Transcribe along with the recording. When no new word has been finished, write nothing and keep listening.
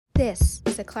This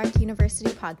is a Clark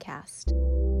University podcast.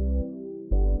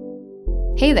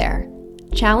 Hey there.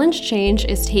 Challenge Change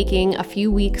is taking a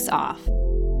few weeks off.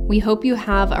 We hope you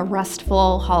have a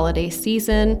restful holiday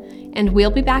season, and we'll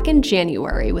be back in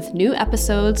January with new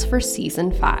episodes for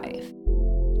Season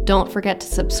 5. Don't forget to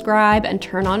subscribe and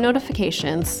turn on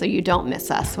notifications so you don't miss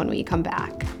us when we come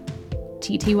back.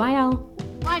 TTYL.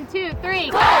 1, 2,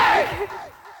 3.